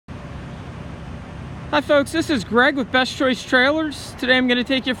Hi folks, this is Greg with Best Choice Trailers. Today I'm going to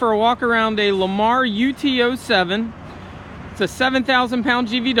take you for a walk around a Lamar UT07. It's a 7,000 pound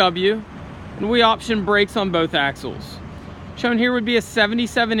GVW, and we option brakes on both axles. Shown here would be a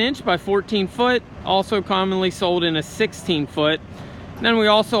 77 inch by 14 foot, also commonly sold in a 16 foot. And then we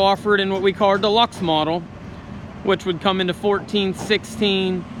also offer it in what we call our deluxe model, which would come into 14,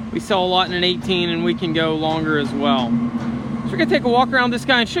 16. We sell a lot in an 18, and we can go longer as well. So we're going to take a walk around this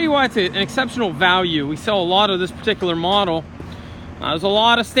guy and show you why it's an exceptional value. We sell a lot of this particular model. There's a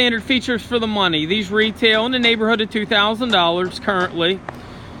lot of standard features for the money. These retail in the neighborhood of $2,000 currently.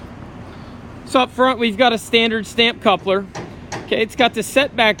 So up front we've got a standard stamp coupler. Okay, it's got the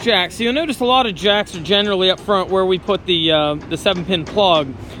setback jack. So you'll notice a lot of jacks are generally up front where we put the 7-pin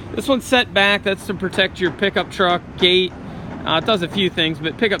plug. This one's set back. That's to protect your pickup truck gate. It does a few things,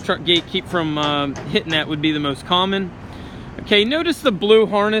 but pickup truck gate keep from hitting that would be the most common. Okay, notice the blue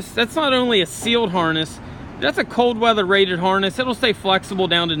harness. That's not only a sealed harness, that's a cold weather rated harness. It'll stay flexible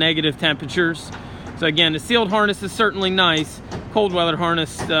down to negative temperatures. So again, the sealed harness is certainly nice. Cold weather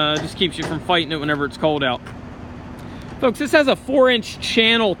harness just keeps you from fighting it whenever it's cold out. Folks, this has a 4-inch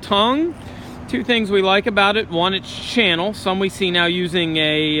channel tongue. Two things we like about it. One, it's channel. Some we see now using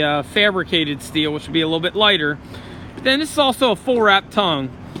a fabricated steel, which would be a little bit lighter. But then this is also a full wrap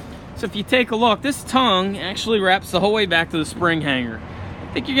tongue. So if you take a look, this tongue actually wraps the whole way back to the spring hanger.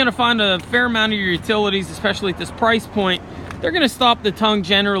 I think you're going to find a fair amount of your utilities, especially at this price point, they're going to stop the tongue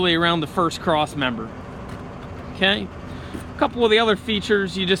generally around the first cross member. Okay, a couple of the other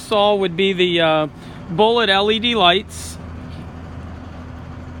features you just saw would be the bullet LED lights,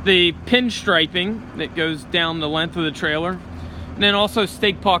 the pin striping that goes down the length of the trailer, and then also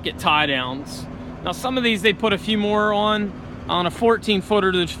stake pocket tie downs. Now some of these they put a few more on a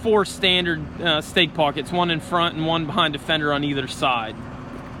 14-footer. There's 4 standard stake pockets, one in front and one behind the fender on either side.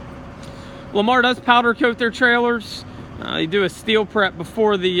 Lamar does powder coat their trailers. They do a steel prep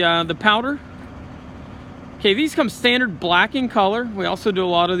before the powder. Okay, these come standard black in color. We also do a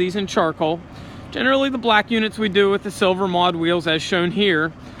lot of these in charcoal. Generally the black units we do with the silver mod wheels as shown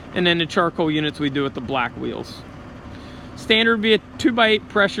here, and then the charcoal units we do with the black wheels. Standard would be a 2x8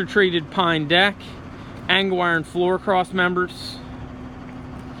 pressure treated pine deck. Angle iron floor cross members.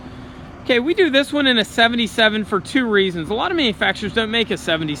 Okay, we do this one in a 77 for 2 reasons. A lot of manufacturers don't make a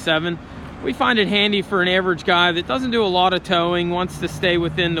 77. We find it handy for an average guy that doesn't do a lot of towing, wants to stay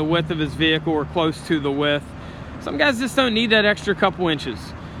within the width of his vehicle or close to the width. Some guys just don't need that extra couple inches.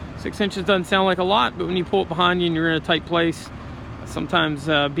 6 inches doesn't sound like a lot, but when you pull it behind you and you're in a tight place, sometimes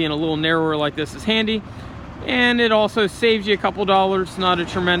being a little narrower like this is handy. And it also saves you a couple dollars, not a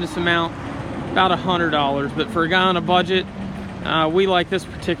tremendous amount. About $100, but for a guy on a budget, we like this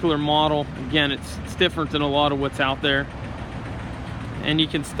particular model. Again, it's different than a lot of what's out there, and you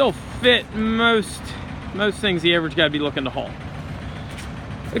can still fit most things the average guy would be looking to haul.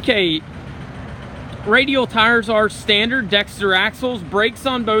 Okay, radial tires are standard Dexter axles, brakes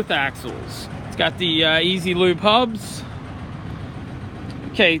on both axles. It's got the easy lube hubs.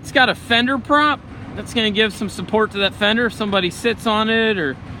 Okay, it's got a fender prop that's going to give some support to that fender if somebody sits on it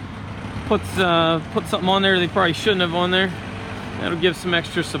or put something on there they probably shouldn't have on there. That'll give some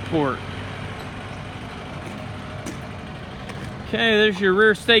extra support. Okay, there's your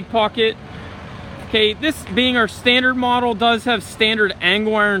rear stake pocket. Okay, this being our standard model does have standard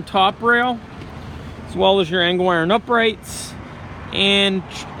angle iron top rail as well as your angle iron uprights, and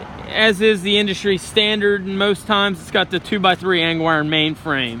as is the industry standard, most times it's got the 2x3 angle iron main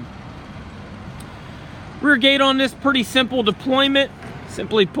frame. Rear gate on this, pretty simple deployment.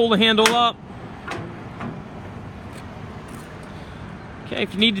 Simply pull the handle up. Okay,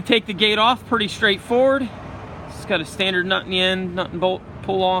 if you need to take the gate off, pretty straightforward. It's got a standard nut in the end, nut and bolt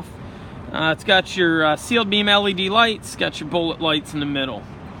pull off. It's got your sealed beam LED lights, got your bullet lights in the middle.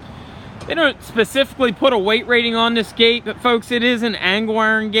 They don't specifically put a weight rating on this gate, but folks, it is an angle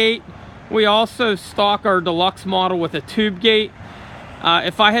iron gate. We also stock our deluxe model with a tube gate.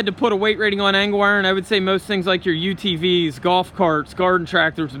 If I had to put a weight rating on angle iron, I would say most things like your UTVs, golf carts, garden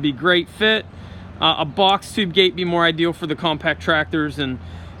tractors would be great fit. A box tube gate would be more ideal for the compact tractors and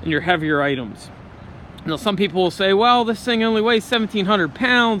your heavier items. Now some people will say, well, this thing only weighs 1,700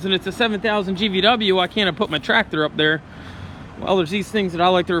 pounds and it's a 7,000 GVW, why can't I put my tractor up there? Well, there's these things that I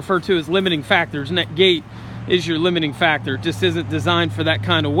like to refer to as limiting factors, and that gate is your limiting factor. It just isn't designed for that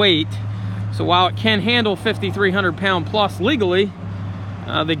kind of weight. So while it can handle 5,300 pound plus legally,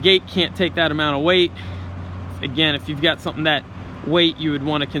 the gate can't take that amount of weight. Again, if you've got something that weight, you would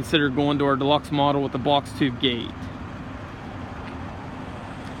want to consider going to our deluxe model with the box tube gate.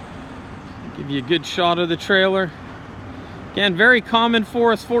 Give you a good shot of the trailer. Again, very common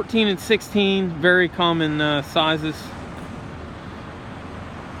for us, 14 and 16, very common sizes.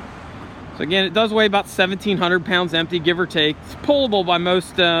 So again, it does weigh about 1,700 pounds empty, give or take. It's pullable by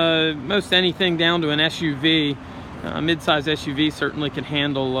most anything down to an SUV. Mid-size SUV certainly can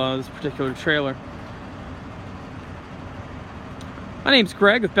handle this particular trailer. My name's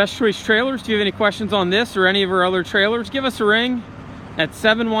Greg with Best Choice Trailers. Do you have any questions on this or any of our other trailers? Give us a ring at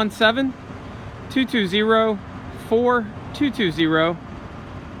 717-220-4220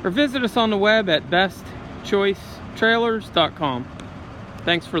 or visit us on the web at bestchoicetrailers.com.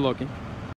 Thanks for looking.